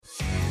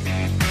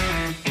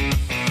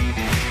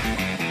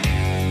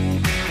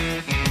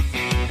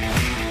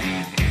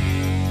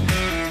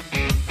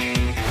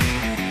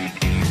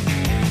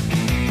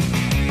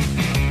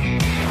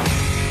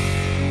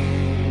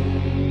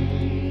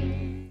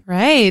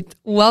right.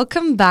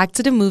 Welcome back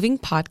to the Moving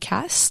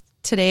Podcast.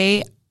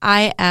 Today,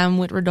 I am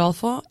with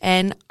Rodolfo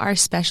and our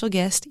special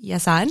guest,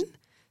 Yazan.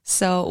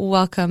 So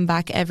welcome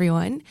back,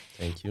 everyone.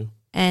 Thank you.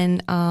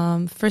 And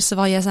first of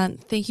all, Yazan,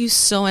 thank you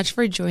so much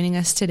for joining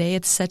us today.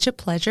 It's such a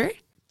pleasure.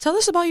 Tell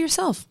us about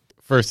yourself.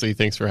 Firstly,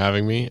 thanks for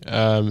having me.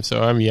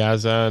 So I'm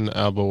Yazan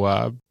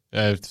Al-Bawab.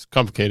 It's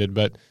complicated,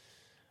 but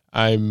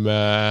I'm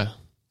a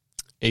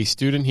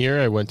student here.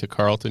 I went to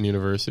Carleton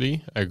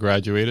University. I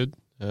graduated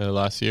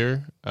last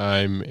year.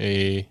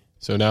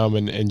 So now I'm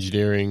an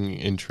engineering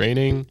in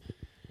training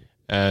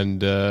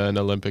and an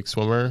Olympic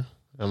swimmer.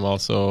 I'm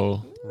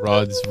also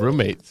Rod's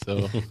roommate.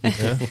 So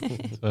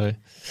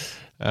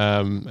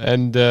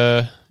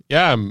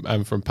yeah.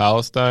 I'm from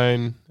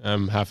Palestine.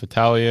 I'm half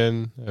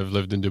Italian. I've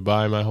lived in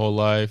Dubai my whole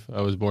life.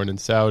 I was born in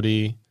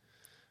Saudi.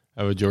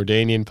 I have a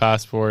Jordanian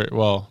passport.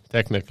 Well,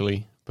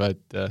 technically, but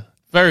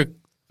very,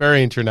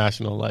 very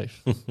international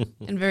life.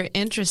 And very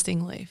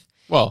interesting life.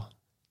 Well,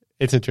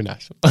 it's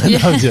international.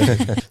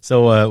 Yeah.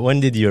 So when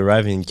did you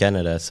arrive in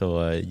Canada?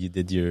 So you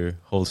did your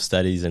whole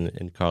studies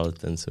in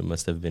Carleton, so it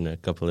must have been a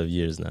couple of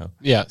years now.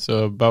 Yeah,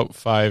 so about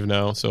 5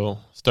 now. So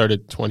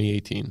started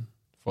 2018,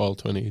 fall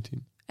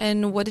 2018.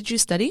 And what did you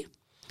study?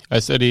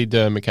 I studied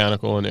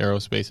mechanical and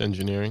aerospace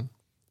engineering.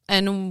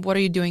 And what are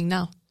you doing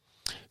now?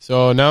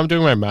 So now I'm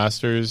doing my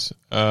master's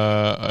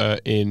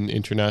in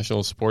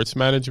international sports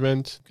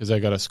management because I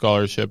got a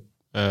scholarship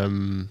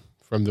from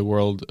the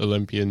World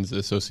Olympians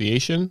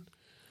Association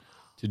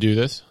to do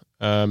this.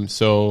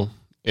 So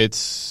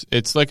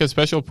it's like a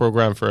special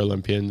program for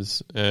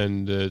Olympians,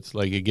 and it's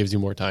like it gives you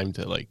more time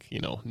to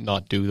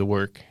not do the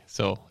work.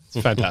 So it's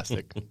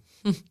fantastic.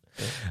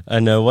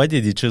 And why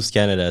did you choose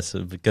Canada?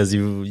 So because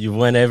you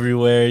went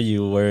everywhere,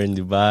 you were in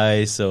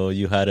Dubai, so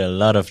you had a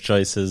lot of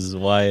choices.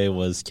 Why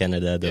was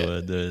Canada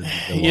the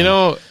one? You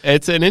know,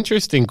 it's an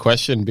interesting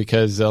question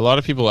because a lot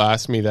of people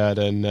ask me that,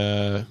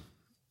 and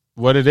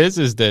what it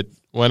is that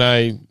when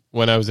I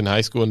was in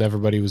high school and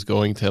everybody was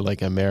going to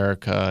like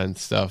America and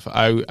stuff,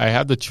 I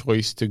had the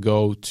choice to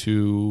go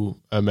to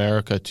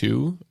America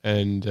too,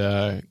 and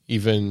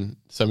even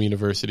some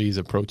universities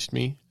approached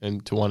me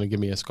and to want to give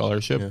me a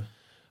scholarship. Yeah.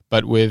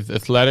 But with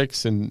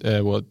athletics and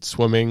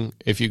swimming,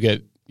 if you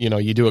get,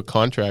 you do a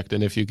contract,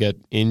 and if you get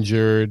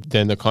injured,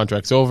 then the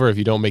contract's over. If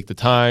you don't make the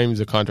times,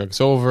 the contract's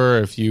over.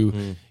 If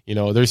you,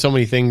 there's so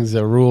many things,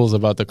 rules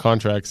about the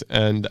contracts.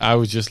 And I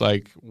was just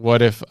like,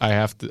 what if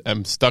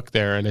I'm stuck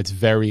there, and it's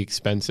very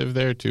expensive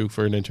there too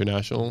for an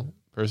international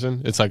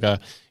person. It's like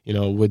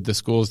with the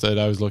schools that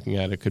I was looking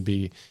at, it could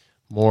be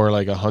more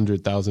like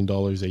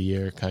 $100,000 a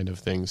year kind of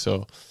thing.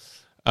 So,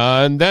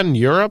 and then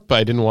Europe,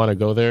 I didn't want to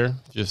go there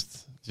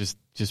just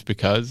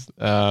because.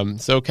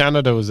 So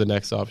Canada was the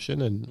next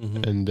option,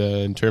 and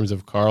in terms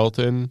of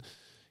Carleton,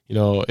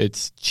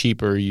 it's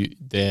cheaper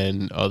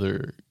than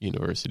other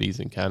universities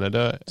in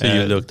Canada. So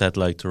you looked at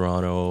like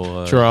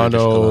Toronto,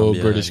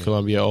 British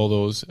Columbia, all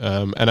those,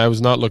 and I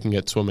was not looking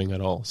at swimming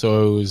at all.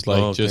 So it was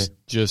like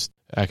just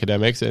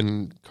academics,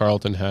 and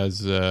Carleton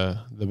has the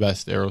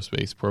best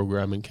aerospace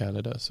program in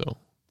Canada, so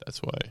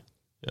that's why.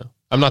 Yeah,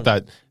 I'm not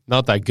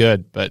that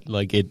good, but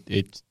like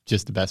it's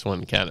just the best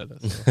one in Canada.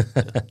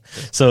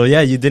 So,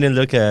 yeah. So you didn't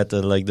look at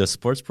the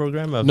sports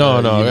program of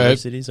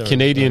universities.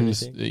 Canadian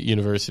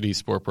university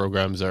sport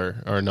programs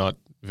are not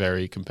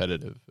very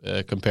competitive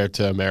compared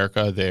to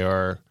America. They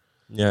are.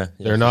 Yeah,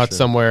 they're not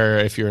somewhere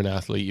if you're an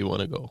athlete you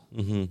want to go.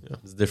 Mm-hmm. Yeah.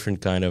 It's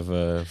different kind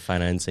of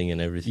financing and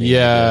everything.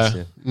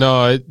 Yeah,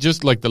 no,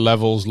 just like the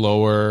level's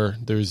lower.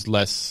 There's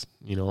less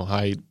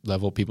high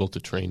level people to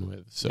train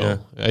with. So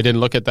I didn't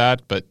look at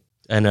that, but.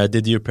 And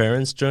did your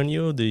parents join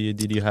you?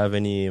 Did you have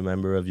any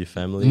member of your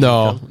family?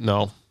 No.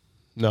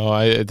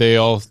 They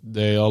all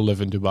live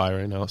in Dubai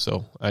right now,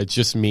 so it's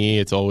just me.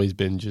 It's always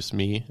been just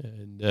me,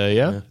 and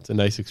it's a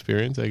nice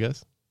experience, I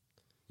guess.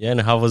 Yeah,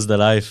 and how was the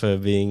life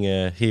being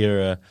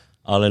here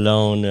all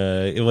alone?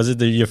 Was it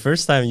your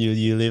first time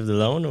you lived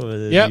alone, or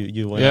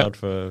you went out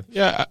from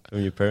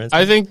your parents?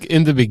 I think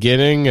in the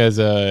beginning, as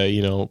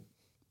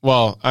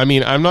well, I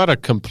mean, I'm not a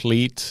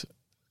complete,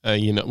 I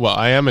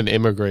am an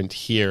immigrant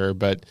here,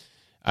 but.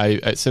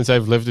 Since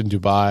I've lived in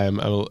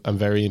Dubai, I'm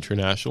very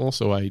international,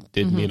 so I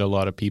did meet a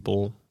lot of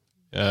people,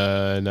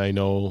 and I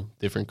know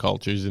different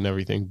cultures and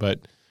everything.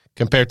 But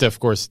compared to, of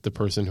course, the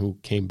person who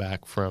came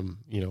back from,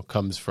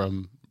 comes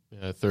from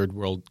third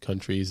world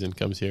countries and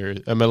comes here,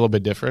 I'm a little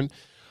bit different.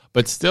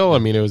 But still, I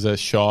mean, it was a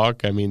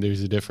shock. I mean,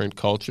 there's a different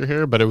culture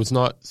here, but it was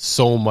not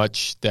so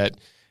much that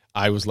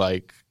I was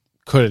like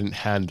couldn't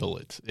handle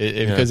it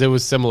because it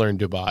was similar in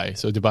Dubai.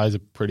 So Dubai is a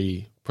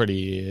pretty,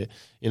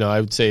 I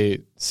would say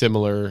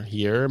similar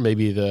here.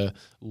 Maybe the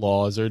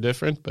laws are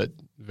different, but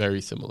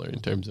very similar in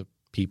terms of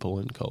people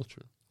and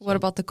culture. What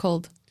about the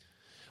cold?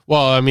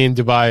 Well, I mean,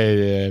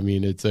 Dubai,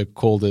 it's the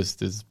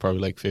coldest is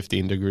probably like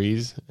 15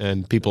 degrees,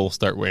 and people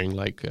start wearing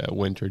like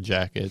winter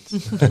jackets.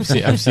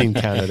 I've seen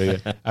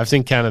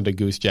Canada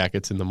Goose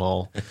jackets in the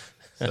mall.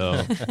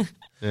 So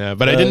yeah,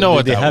 but I didn't know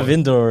what they that have was.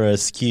 indoor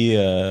ski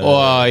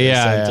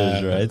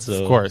centers, right?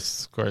 So of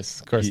course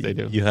they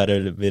do. You had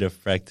a bit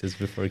of practice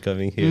before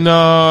coming here.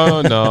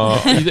 No.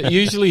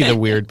 Usually the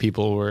weird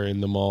people were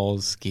in the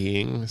malls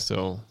skiing.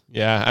 So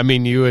yeah, I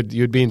mean,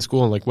 you'd be in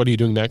school and like, what are you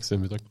doing next?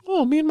 And be like,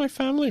 oh, me and my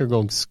family are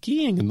going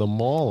skiing in the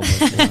mall.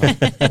 I'm like,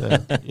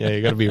 yeah,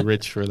 you got to be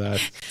rich for that.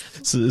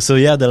 So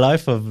yeah, the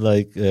life of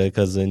like,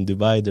 because in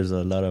Dubai there's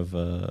a lot of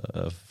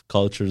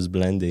cultures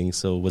blending.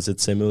 So was it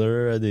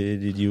similar?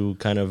 Did you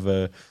kind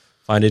of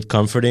find it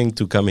comforting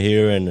to come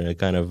here and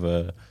kind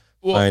of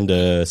find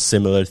a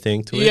similar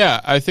thing to it?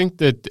 Yeah, I think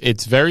that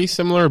it's very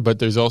similar, but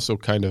there's also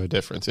kind of a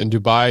difference. In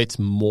Dubai, it's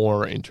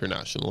more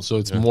international, so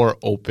it's more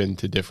open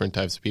to different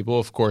types of people.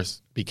 Of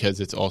course, because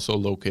it's also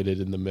located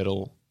in the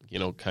middle,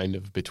 kind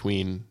of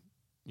between,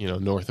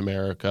 North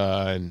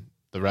America and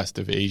the rest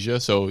of Asia.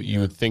 So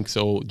you would think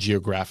so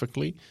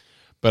geographically.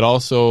 But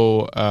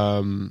also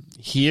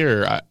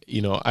here,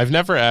 I've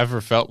never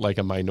ever felt like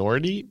a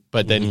minority.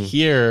 But then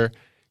here,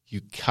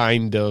 you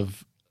kind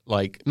of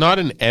like, not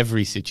in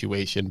every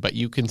situation, but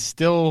you can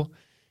still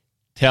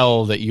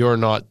tell that you're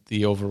not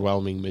the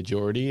overwhelming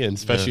majority. And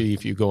especially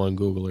if you go on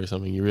Google or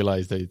something, you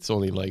realize that it's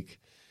only like,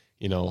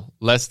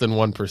 less than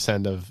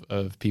 1%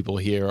 of people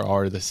here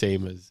are the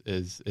same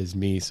as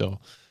me. So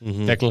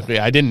technically,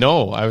 I didn't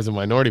know I was a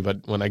minority,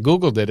 but when I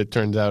Googled it, it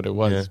turns out it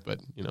was. Yeah. But,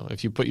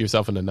 if you put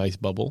yourself in a nice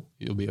bubble,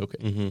 you'll be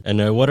okay.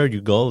 And what are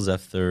your goals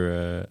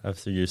after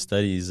your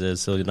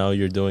studies? So now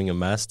you're doing a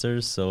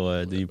master's.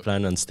 So do you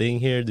plan on staying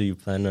here? Do you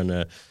plan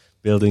on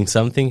building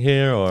something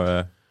here?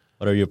 Or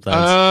what are your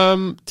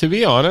plans? To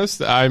be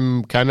honest,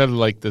 I'm kind of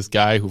like this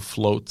guy who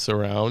floats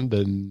around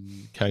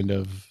and kind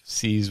of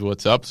sees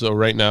what's up. So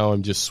right now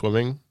I'm just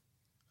swimming,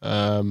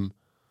 trying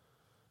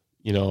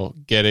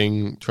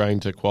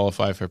to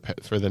qualify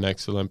for the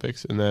next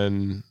Olympics. And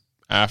then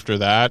after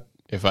that,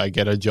 if I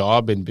get a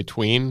job in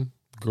between,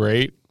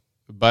 great.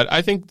 But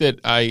I think that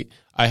I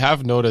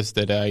have noticed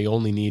that I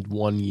only need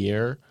 1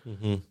 year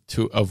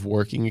of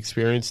working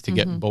experience to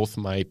get both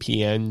my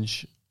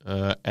PNG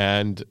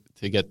and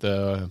to get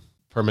the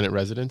permanent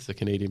residence, the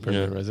Canadian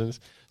permanent residence.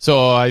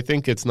 So I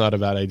think it's not a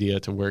bad idea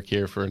to work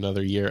here for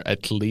another year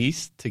at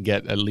least, to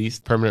get at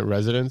least permanent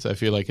residence. I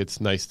feel like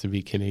it's nice to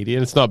be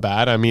Canadian. It's not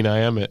bad. I mean, I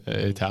am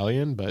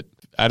Italian, but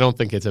I don't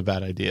think it's a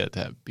bad idea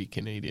to be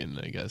Canadian,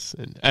 I guess.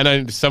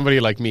 And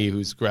somebody like me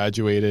who's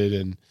graduated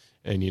and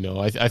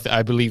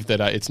I believe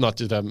that it's not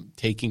just I'm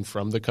taking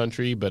from the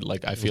country, but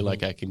like I feel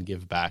like I can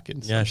give back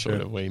in some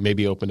sort of way.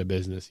 Maybe open a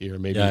business here.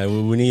 Maybe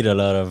we need a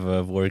lot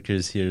of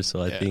workers here,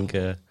 so I think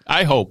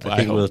I hope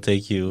we'll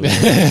take you.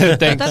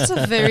 That's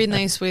a very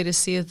nice way to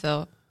see it,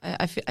 though.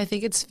 I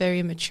think it's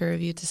very mature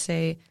of you to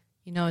say,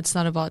 it's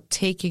not about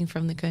taking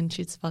from the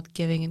country; it's about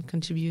giving and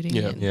contributing.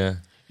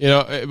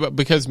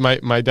 Because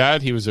my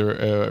dad, he was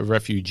a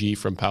refugee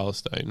from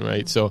Palestine,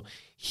 right? So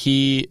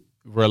he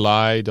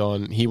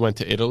went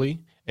to Italy,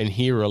 and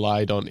he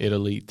relied on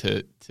Italy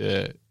to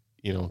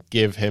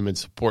give him and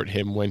support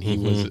him when he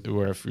was a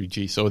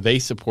refugee. So they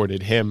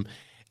supported him,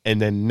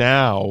 and then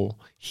now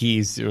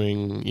he's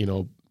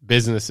doing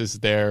businesses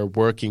there,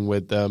 working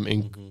with them,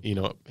 and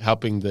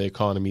helping the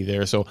economy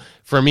there. So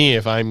for me,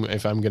 if I'm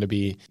going to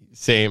be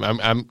same,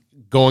 I'm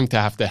going to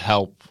have to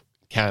help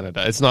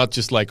Canada. It's not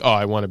just like,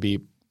 I want to be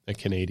a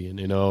Canadian,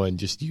 and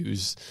just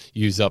use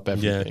up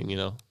everything,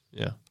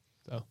 Yeah.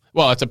 So,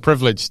 well, it's a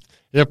privileged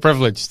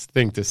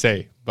thing to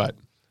say, but.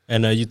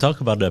 And you talk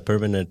about the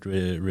permanent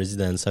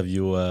residence. Have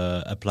you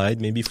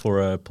applied maybe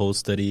for a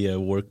post-study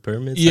work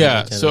permit?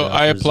 Yeah, so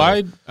I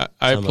applied.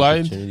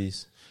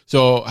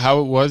 So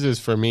how it was is,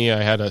 for me,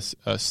 I had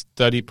a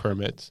study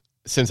permit.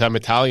 Since I'm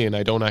Italian,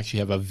 I don't actually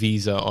have a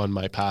visa on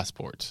my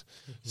passport.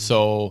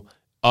 So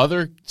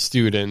other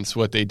students,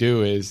 what they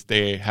do is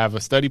they have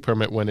a study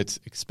permit. When it's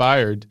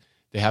expired,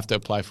 they have to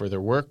apply for their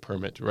work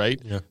permit,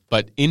 right? Yeah.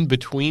 But in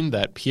between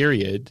that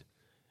period,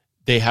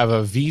 they have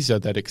a visa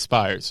that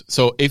expires.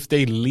 So if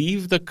they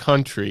leave the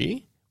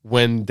country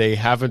when they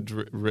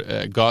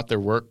haven't got their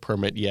work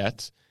permit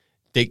yet,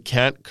 they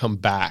can't come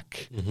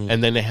back.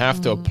 And then they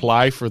have to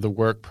apply for the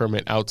work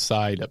permit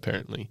outside,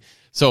 apparently.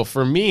 So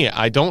for me,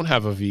 I don't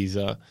have a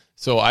visa,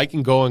 so I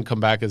can go and come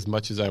back as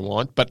much as I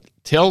want. But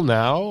till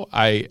now,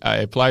 I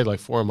applied like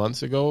 4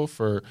 months ago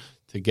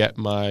to get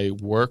my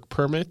work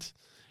permit,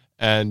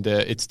 and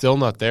it's still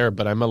not there,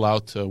 but I'm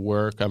allowed to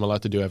work. I'm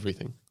allowed to do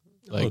everything.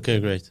 Okay,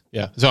 great.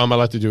 Yeah, so I'm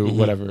allowed to do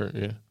whatever.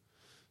 Yeah,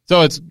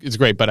 so it's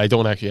great, but I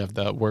don't actually have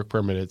the work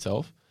permit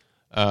itself,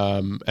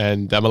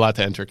 and I'm allowed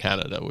to enter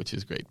Canada, which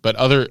is great. But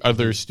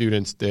other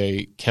students,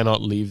 they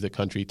cannot leave the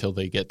country till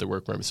they get the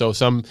work permit. So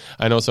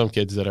I know some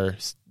kids that are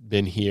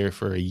been here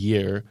for a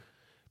year,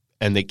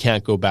 and they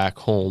can't go back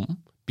home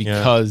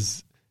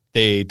because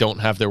they don't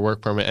have their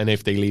work permit, and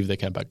if they leave, they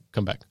can't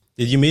come back.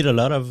 Did you meet a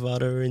lot of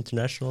other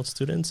international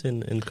students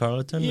in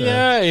Carleton?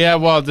 Yeah.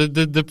 Well,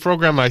 the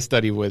program I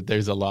study with,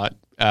 there's a lot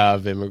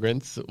of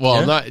immigrants.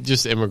 Well, not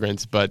just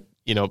immigrants, but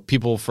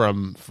people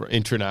from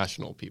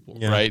international people,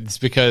 right? It's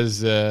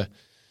because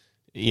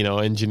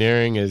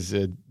engineering is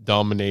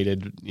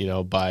dominated,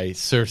 by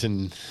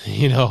certain,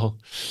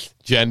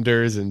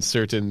 genders and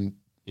certain,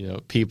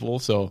 people.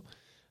 So,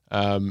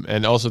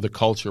 and also the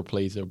culture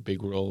plays a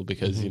big role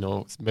because,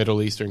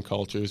 Middle Eastern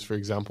cultures, for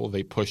example,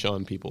 they push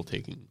on people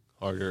taking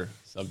harder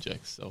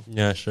subjects. So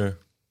yeah, sure.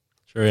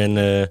 And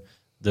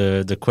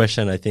the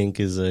question I think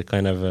is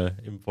kind of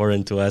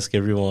important to ask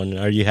everyone.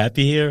 Are you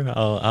happy here?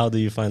 How do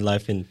you find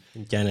life in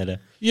Canada?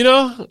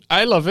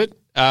 I love it.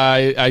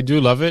 I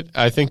do love it.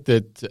 I think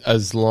that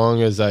as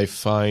long as I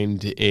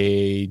find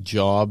a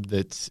job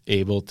that's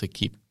able to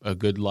keep a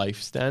good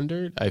life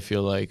standard, I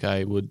feel like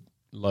I would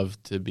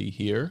love to be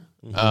here.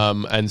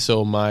 And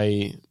so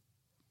my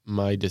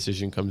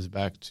decision comes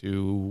back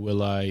to,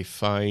 will I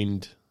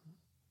find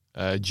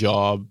a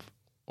job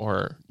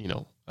or,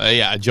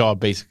 a job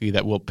basically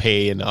that will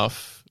pay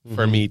enough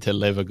for me to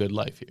live a good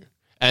life here.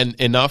 And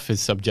enough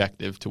is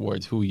subjective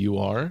towards who you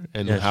are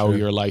and how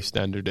your life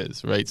standard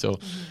is, right? So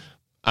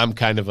I'm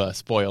kind of a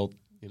spoiled,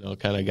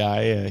 kind of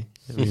guy.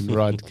 I mean,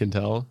 Rod can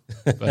tell,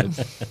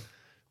 but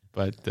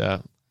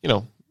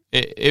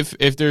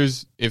if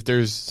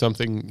there's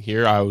something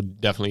here, I would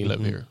definitely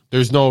live here.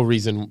 There's no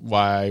reason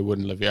why I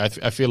wouldn't live here.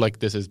 I feel like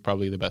this is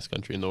probably the best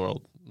country in the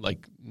world.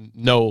 Like,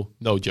 no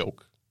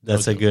joke.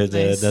 That's a good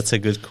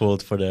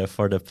quote for the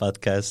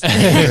podcast.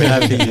 We're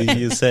happy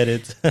you said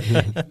it.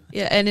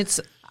 Yeah, and it's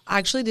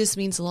actually, this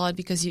means a lot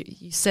because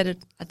you said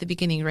it at the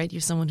beginning, right? You're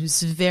someone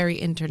who's very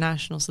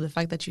international. So the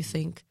fact that you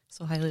think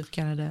so highly of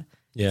Canada,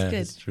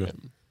 it's true.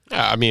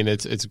 Yeah, I mean,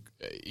 it's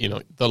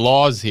the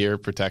laws here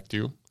protect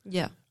you.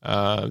 Yeah.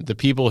 The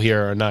people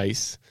here are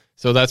nice.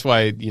 So that's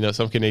why,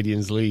 some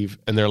Canadians leave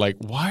and they're like,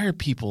 why are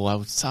people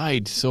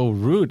outside so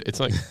rude? It's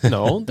like,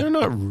 no, they're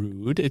not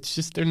rude. It's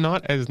just they're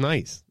not as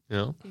nice,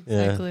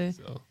 Exactly. Yeah.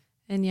 So.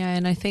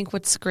 And I think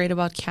what's great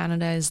about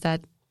Canada is that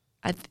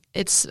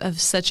it's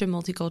such a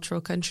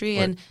multicultural country.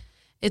 Right. And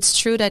it's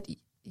true that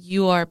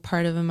you are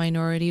part of a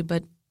minority,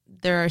 but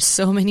there are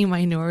so many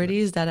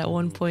minorities that at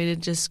one point it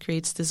just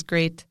creates this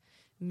great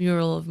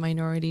mural of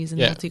minorities and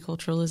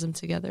multiculturalism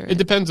together. It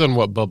depends on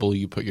what bubble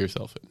you put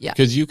yourself in. Yeah.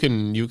 Because you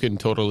can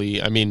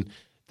totally, I mean,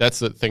 that's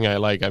the thing I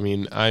like. I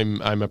mean,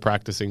 I'm a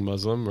practicing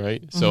Muslim,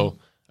 right? So,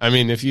 I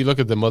mean, if you look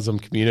at the Muslim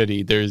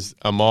community, there's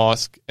a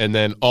mosque and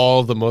then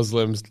all the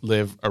Muslims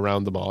live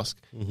around the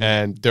mosque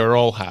and they're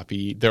all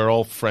happy. They're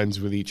all friends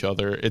with each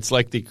other. It's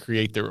like they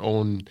create their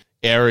own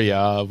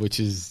area, which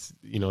is,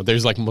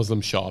 there's like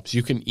Muslim shops.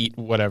 You can eat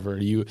whatever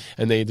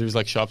there's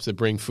like shops that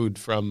bring food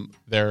from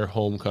their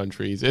home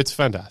countries. It's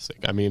fantastic.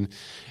 I mean,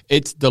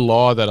 it's the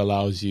law that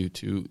allows you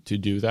to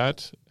do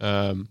that.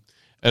 And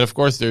of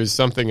course, there's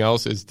something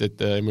else is that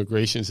the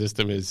immigration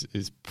system is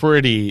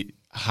pretty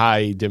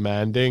high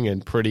demanding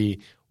and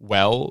pretty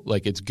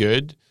like it's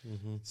good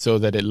so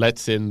that it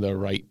lets in the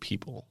right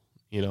people.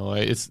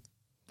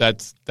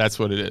 That's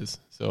what it is.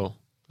 So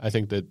I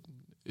think that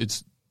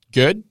it's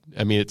good.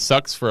 I mean, it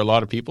sucks for a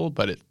lot of people,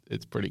 but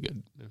it's pretty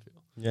good.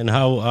 And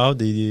how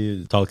did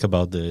you talk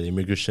about the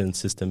immigration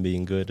system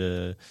being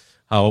good?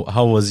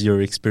 How was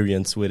your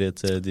experience with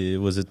it?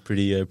 Was it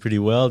pretty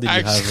well? Did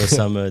you have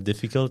some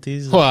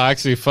difficulties? Well,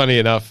 actually, funny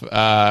enough,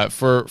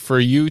 for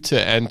you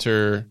to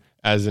enter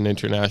as an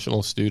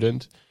international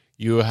student,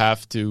 you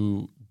have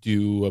to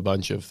do a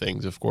bunch of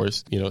things. Of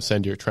course,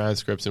 send your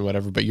transcripts and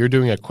whatever, but you're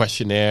doing a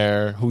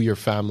questionnaire, who your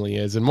family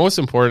is, and most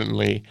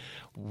importantly,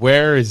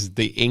 where is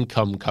the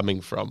income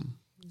coming from?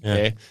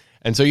 Okay. Yeah.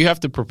 And so you have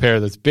to prepare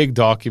this big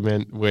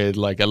document with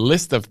like a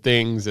list of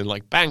things and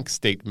like bank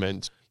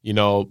statements,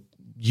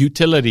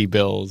 utility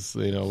bills,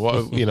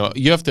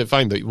 you have to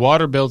find the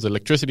water bills,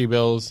 electricity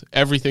bills,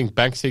 everything,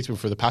 bank statement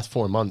for the past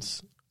 4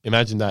 months.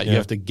 Imagine that. You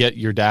have to get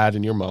your dad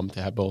and your mom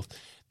to have both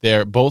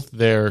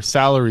their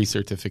salary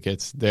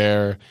certificates,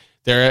 they're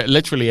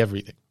literally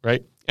everything,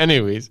 right?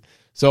 Anyways,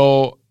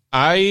 so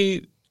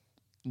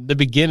the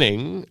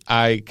beginning,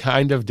 I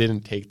kind of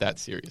didn't take that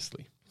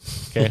seriously.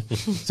 Okay.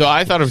 So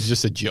I thought it was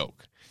just a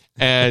joke.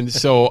 And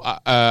so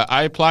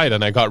I applied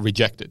and I got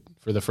rejected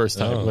for the first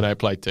time when I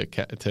applied to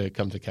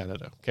come to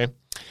Canada. Okay.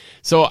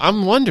 So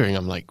I'm wondering,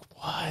 I'm like,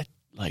 what?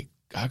 Like,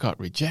 I got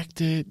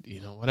rejected,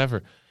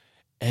 whatever.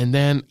 And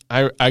then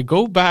I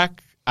go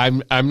back.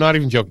 I'm not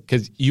even joking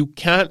because you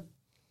can't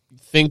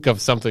think of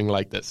something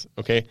like this.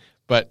 Okay.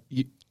 But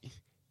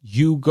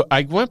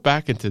I went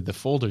back into the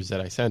folders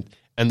that I sent.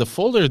 And the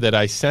folder that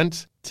I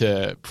sent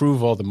to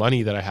prove all the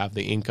money that I have,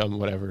 the income,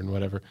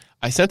 whatever,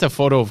 I sent a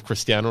photo of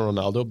Cristiano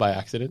Ronaldo by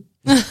accident.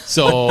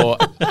 So,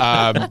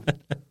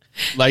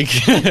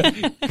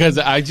 because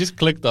I just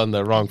clicked on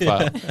the wrong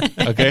file.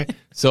 Okay.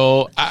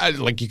 So,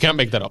 you can't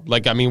make that up.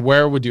 Like, I mean,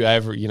 where would you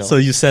ever, So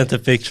you sent a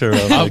picture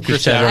of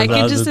Cristiano Ronaldo. I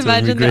can just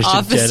imagine the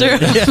officer.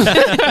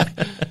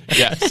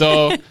 Yeah.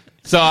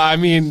 So, I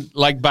mean,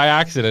 like by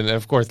accident, and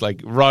of course,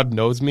 like Rod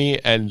knows me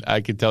and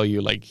I could tell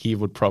you like he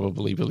would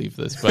probably believe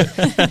this, but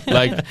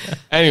like,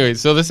 anyway,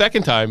 so the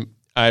second time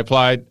I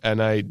applied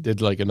and I did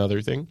like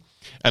another thing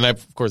And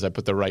of course I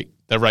put the right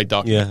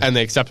document, and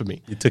they accepted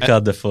me. You took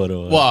out the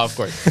photo. Well, of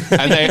course.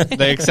 And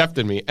they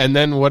accepted me. And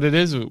then what it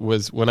is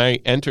was when I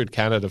entered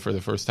Canada for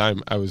the first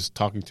time, I was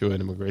talking to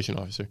an immigration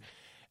officer,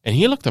 and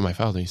he looked at my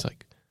file and he's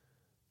like,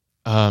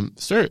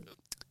 sir,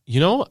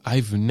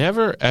 I've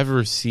never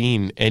ever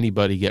seen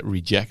anybody get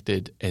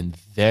rejected and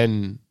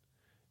then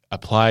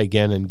apply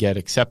again and get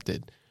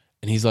accepted.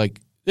 And he's like,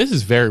 this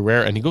is very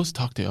rare. And he goes to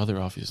talk to other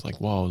officers like,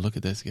 whoa, look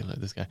at this guy.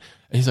 And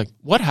he's like,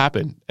 what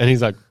happened? And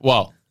he's like,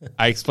 well,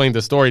 I explained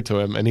the story to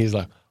him, and he's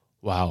like,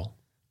 wow,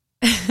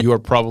 you are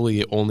probably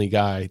the only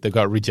guy that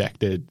got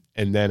rejected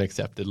and then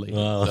accepted later.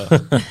 Wow.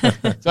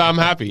 So I'm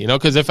happy,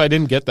 because if I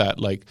didn't get that,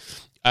 like,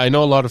 I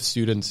know a lot of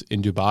students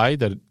in Dubai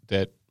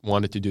that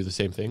wanted to do the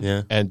same thing,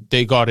 and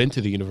they got into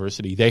the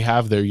university. They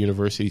have their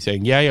university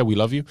saying, yeah, we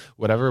love you,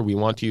 whatever, we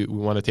want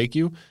to take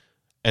you.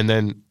 And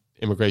then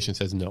immigration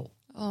says no.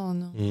 Oh,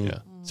 no. Yeah.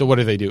 So what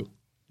do?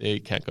 They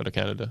can't go to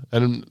Canada.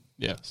 And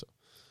so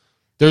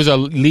there's at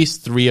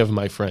least 3 of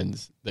my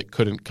friends that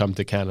couldn't come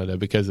to Canada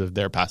because of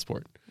their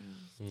passport.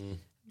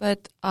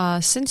 But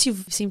since you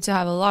seem to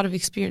have a lot of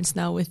experience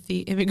now with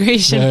the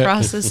immigration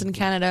process in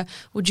Canada,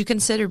 would you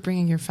consider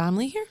bringing your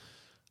family here?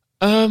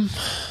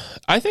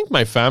 I think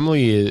my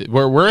family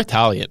we're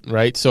Italian,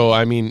 right? So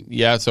I mean,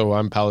 so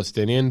I'm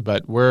Palestinian,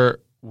 but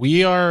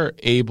we are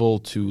able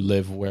to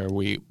live where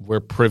we're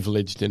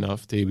privileged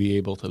enough to be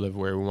able to live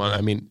where we want.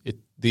 I mean,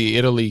 the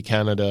Italy,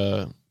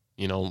 Canada,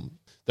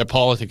 their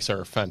politics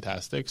are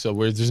fantastic. So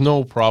there's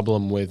no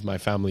problem with my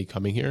family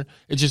coming here.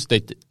 It's just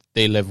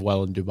they live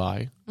well in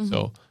Dubai. Mm-hmm.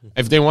 So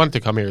if they want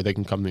to come here, they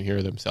can come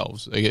here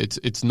themselves. Like,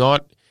 it's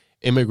not,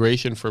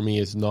 immigration for me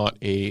is not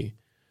a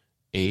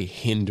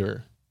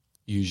hinder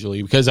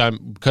usually because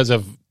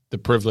of the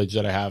privilege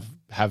that I have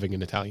having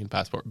an Italian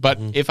passport. But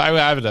if I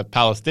had a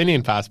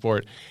Palestinian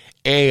passport,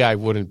 A, I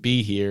wouldn't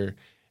be here,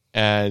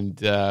 and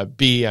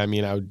B, I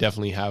mean, I would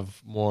definitely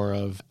have more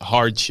of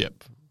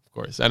hardship, of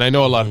course. And I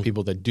know a lot of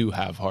people that do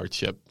have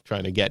hardship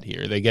trying to get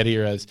here. They get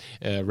here as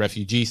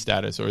refugee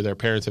status, or their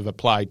parents have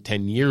applied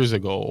 10 years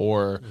ago,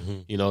 or,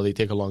 they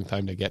take a long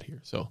time to get here.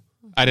 So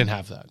I didn't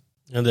have that.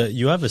 And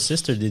you have a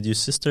sister. Did your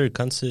sister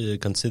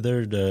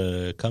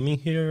consider coming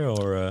here,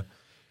 or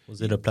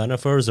was it a plan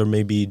of hers, or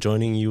maybe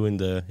joining you in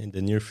the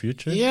near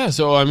future? Yeah,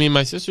 so I mean,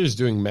 my sister's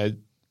doing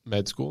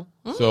med school,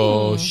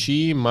 so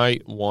she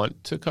might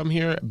want to come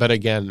here. But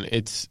again,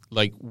 it's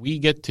like we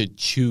get to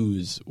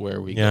choose where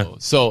we go.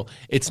 So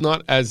it's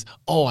not as,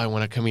 I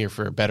want to come here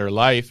for a better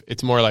life.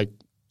 It's more like,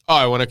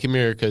 I want to come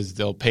here because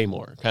they'll pay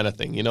more, kind of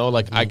thing.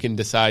 Like I can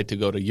decide to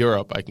go to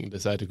Europe, I can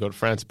decide to go to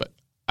France, but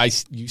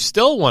you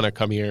still want to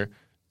come here.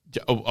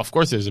 Of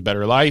course, there's a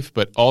better life,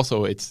 but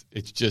also it's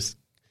just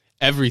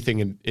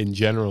everything in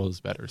general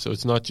is better. So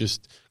it's not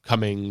just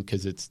coming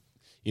because it's,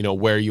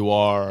 where you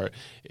are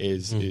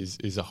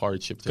is a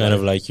hardship. Kind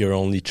of like your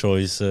only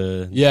choice.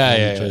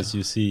 Choice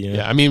you see.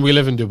 Yeah. I mean, we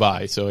live in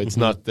Dubai, so it's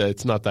not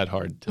that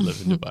hard to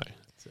live in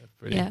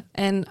Dubai.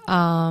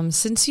 And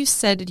since you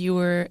said you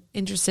were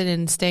interested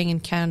in staying in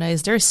Canada,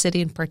 is there a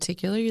city in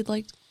particular you'd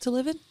like to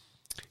live in?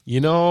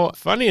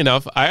 Funny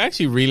enough, I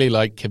actually really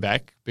like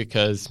Quebec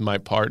because my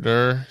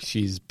partner,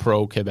 she's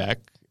pro-Quebec,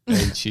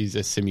 and she's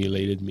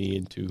assimilated me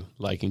into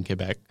liking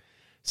Quebec.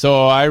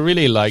 So I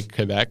really like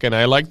Quebec, and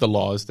I like the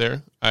laws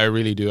there. I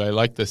really do. I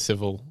like the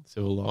civil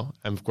law.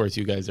 And of course,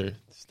 you guys are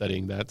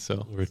studying that,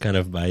 so we're kind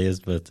of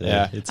biased, but it's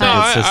a good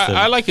system.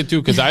 I like it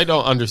too because I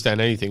don't understand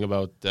anything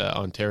about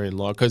Ontarian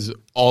law because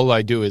all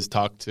I do is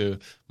talk to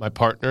my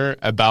partner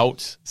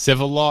about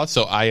civil law,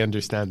 so I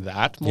understand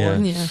that more.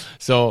 Yeah.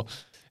 So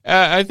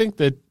I think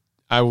that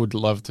I would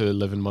love to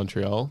live in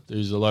Montreal.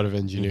 There's a lot of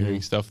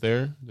engineering stuff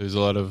there. There's a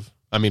lot of,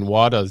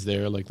 WADA's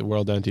there, like the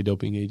World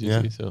Anti-Doping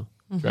Agency. So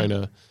trying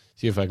to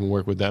see if I can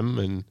work with them.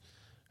 And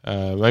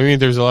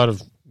there's a lot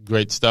of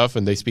great stuff,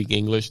 and they speak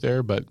English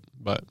there. But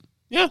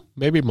yeah,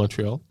 maybe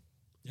Montreal.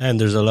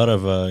 And there's a lot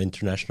of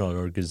international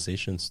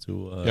organizations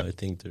too. I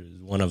think there's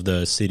one of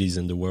the cities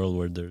in the world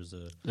where there's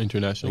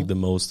international, like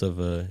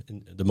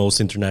the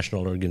most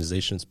international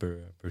organizations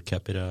per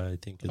capita. I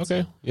think. It's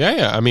okay.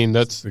 Yeah.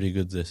 That's pretty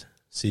good. This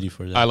city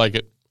for that. I like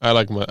it. I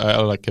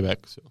like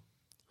Quebec. So.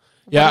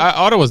 Yeah,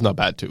 Ottawa's not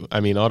bad too.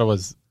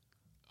 Ottawa's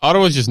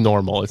just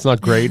normal. It's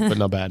not great, but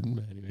not bad.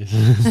 Anyways.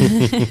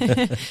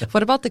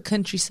 What about the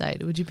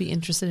countryside? Would you be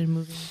interested in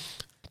moving?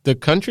 The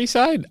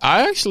countryside?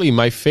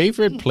 My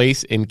favorite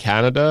place in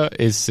Canada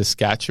is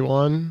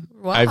Saskatchewan.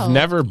 Wow. I've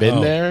never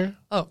been there.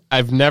 Oh.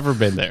 I've never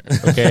been there.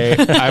 Okay.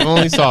 I've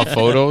only saw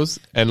photos,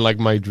 and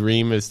my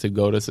dream is to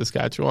go to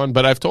Saskatchewan.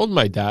 But I've told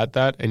my dad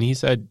that, and he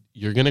said,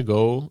 you're going to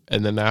go,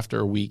 and then after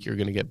a week, you're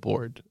going to get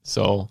bored.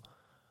 So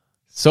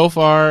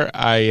far,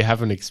 I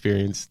haven't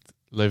experienced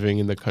living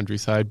in the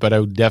countryside, but I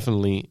would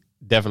definitely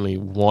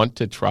want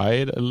to try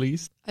it at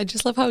least. I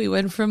just love how we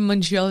went from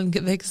Montreal and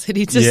Quebec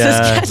City to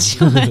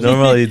Saskatchewan.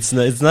 Normally, it's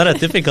not a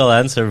typical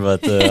answer,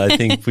 but I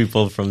think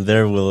people from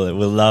there will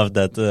love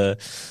that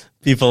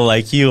people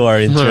like you are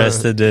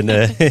interested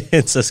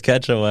in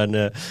Saskatchewan.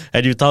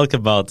 And you talk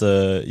about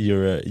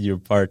your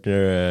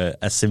partner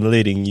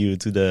assimilating you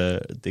to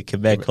the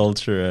Quebec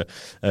culture.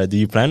 Do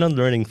you plan on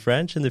learning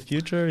French in the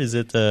future? Is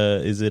it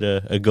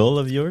a goal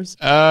of yours?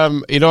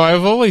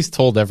 I've always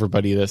told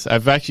everybody this.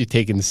 I've actually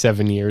taken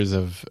 7 years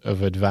of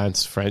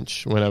advanced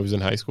French when I was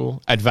in high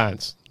school.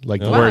 Advanced,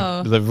 like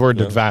the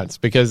word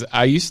advanced, because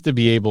I used to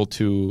be able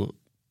to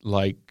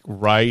like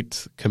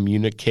write,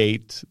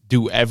 communicate,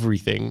 do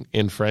everything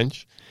in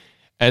French.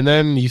 And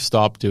then you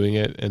stop doing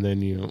it and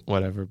then,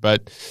 whatever.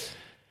 But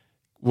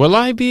will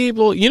I be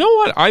able, you know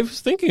what? I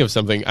was thinking of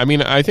something. I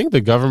mean, I think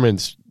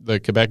the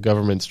Quebec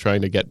government's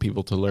trying to get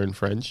people to learn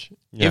French.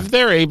 Yeah. If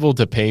they're able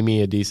to pay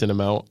me a decent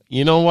amount,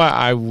 you know what?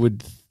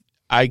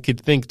 I could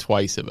think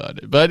twice about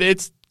it. But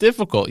it's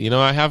difficult.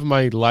 I have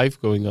my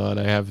life going on.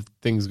 I have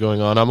things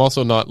going on. I'm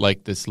also not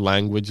like this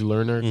language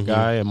learner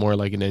guy. I'm more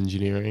like an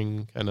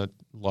engineering kind of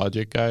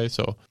logic guy.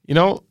 So,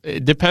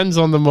 it depends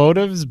on the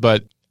motives,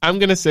 but I'm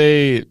going to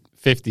say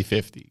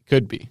 50-50.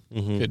 Could be.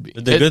 Could be.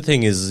 The good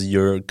thing is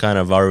you're kind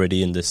of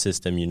already in the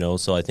system,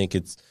 so I think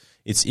it's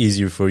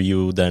easier for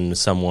you than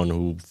someone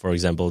who, for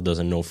example,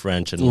 doesn't know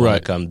French and want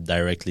to come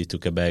directly to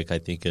Quebec. I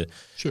think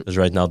because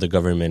right now the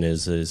government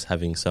is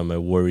having some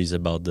worries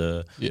about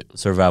the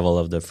survival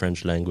of the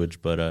French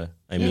language. But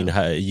I mean,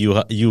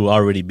 you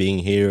already being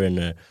here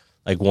and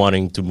like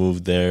wanting to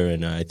move there,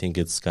 and I think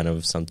it's kind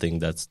of something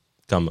that's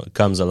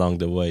comes along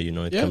the way,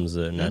 it comes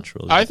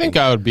naturally. I think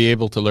I would be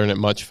able to learn it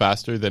much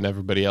faster than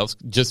everybody else.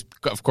 Just,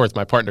 of course,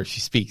 my partner, she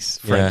speaks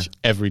French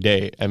every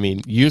day. I mean,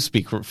 you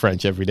speak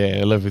French every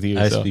day. I live with you.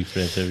 I speak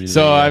French every day.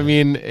 So, I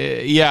mean,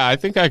 I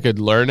think I could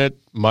learn it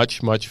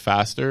much, much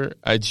faster.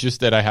 It's just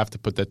that I have to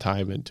put the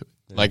time into it.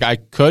 Yeah. Like, I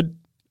could.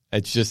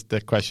 It's just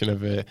the question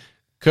of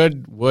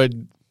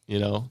would.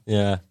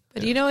 Yeah.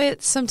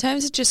 But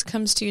sometimes it just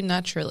comes to you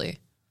naturally.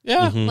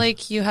 Yeah,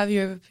 like you have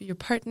your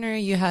partner,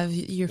 you have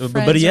your friends.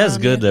 But he has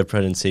good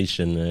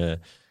pronunciation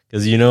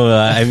because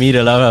I meet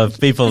a lot of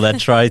people that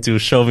try to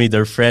show me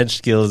their French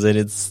skills, and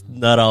it's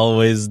not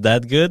always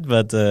that good.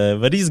 But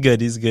he's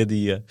good. He's good.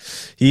 He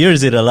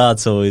hears it a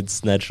lot, so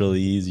it's naturally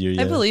easier.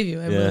 I believe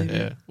you. I believe you.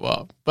 Yeah.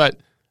 Well, but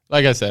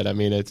like I said, I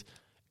mean,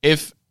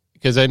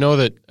 because I know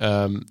that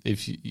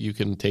if you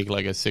can take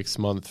like a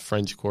 6-month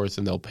French course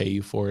and they'll pay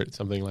you for it,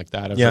 something like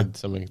that. I've heard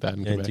something like that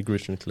in Quebec.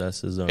 Integration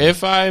classes.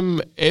 If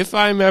I'm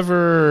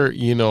ever,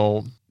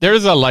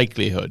 there's a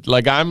likelihood.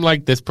 Like I'm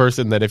like this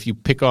person that if you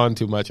pick on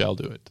too much, I'll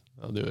do it.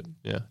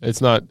 Yeah,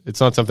 it's not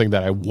something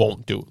that I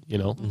won't do.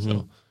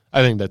 So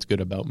I think that's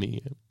good about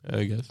me,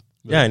 I guess.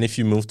 But and if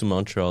you move to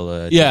Montreal,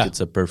 I think it's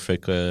a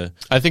perfect.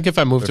 I think if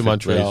I move to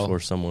Montreal for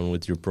someone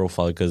with your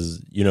profile,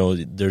 because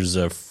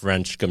there's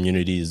French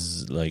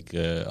communities, like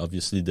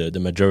obviously the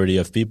majority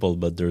of people,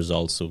 but there's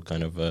also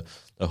kind of a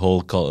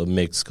whole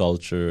mixed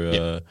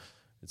culture.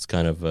 It's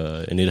kind of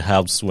and it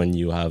helps when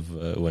you have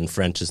when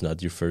French is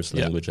not your first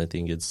language. I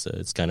think it's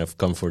kind of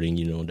comforting,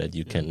 that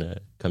you can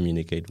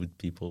communicate with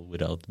people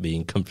without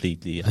being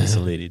completely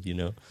isolated.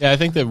 Yeah, I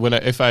think that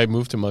if I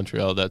move to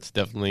Montreal, that's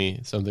definitely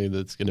something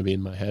that's going to be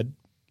in my head.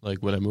 Like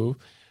when I move,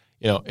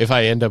 if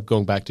I end up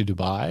going back to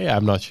Dubai,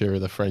 I'm not sure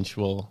the French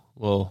will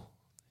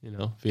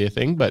be a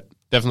thing. But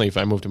definitely, if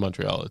I move to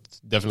Montreal, it's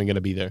definitely going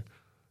to be there.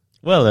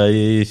 Well,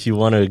 if you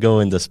want to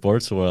go in the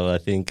sports world, I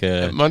think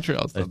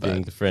Montreal's not bad. I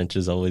think French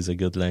is always a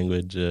good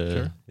language.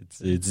 Sure.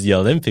 It's the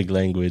Olympic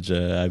language,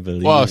 I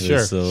believe. Well, sure.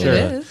 It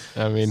is.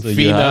 I mean,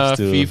 FINA,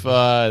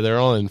 FIFA, they're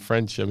all in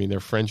French. I mean, they're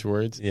French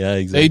words. Yeah,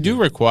 exactly.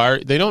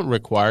 They don't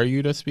require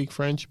you to speak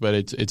French, but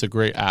it's a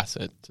great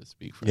asset to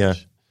speak French. Yeah.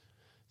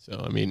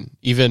 So, I mean,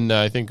 even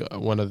I think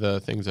one of the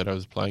things that I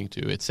was applying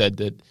to, it said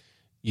that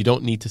you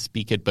don't need to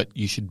speak it, but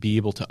you should be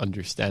able to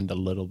understand a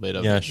little bit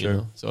of it. Yeah,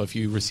 sure. So if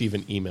you receive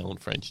an email in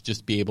French,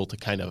 just be able to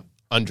kind of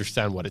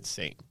understand what it's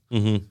saying.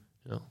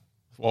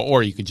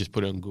 Or you could just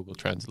put it on Google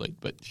Translate,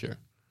 but sure.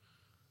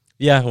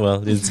 Yeah,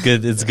 well, it's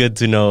good. It's good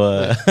to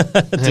know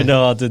to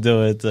know how to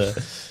do it.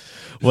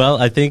 Well,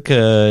 I think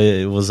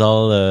it was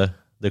all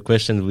the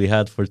questions we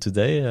had for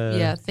today.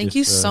 Thank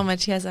you so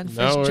much, Yazan,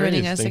 for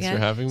joining us again. Thanks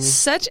for having me.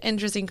 Such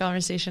interesting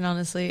conversation,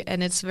 honestly,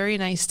 and it's very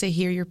nice to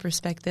hear your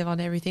perspective on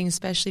everything,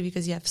 especially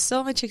because you have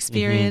so much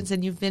experience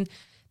and you've been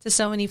to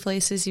so many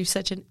places. You're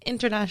such an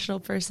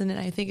international person, and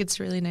I think it's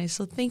really nice.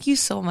 So thank you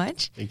so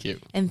much. Thank you.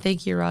 And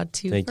thank you, Rod,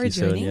 too, for joining.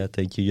 Sonia.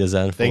 Thank you,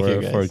 Yazan,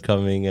 for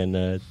coming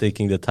and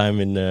taking the time.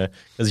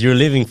 Because you're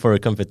leaving for a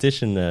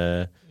competition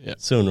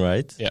soon,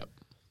 right? Yeah.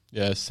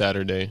 Yeah,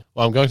 Saturday.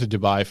 Well, I'm going to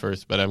Dubai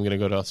first, but I'm going to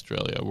go to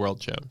Australia,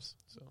 World Champs.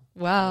 So.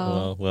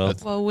 Wow.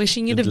 Well,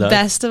 wishing you the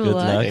best of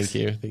luck.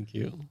 Thank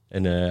you.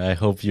 And I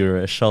hope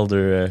your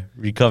shoulder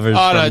recovers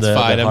from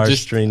the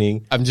harsh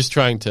training. I'm just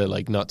trying to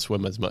not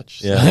swim as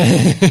much. Yeah.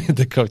 So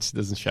the coach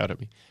doesn't shout at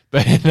me.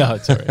 But no,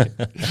 it's all right.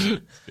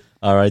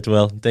 All right.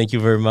 Well, thank you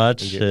very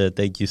much.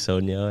 Thank you,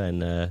 Sonia.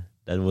 And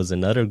that was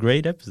another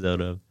great episode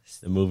of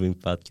the Moving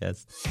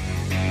Podcast.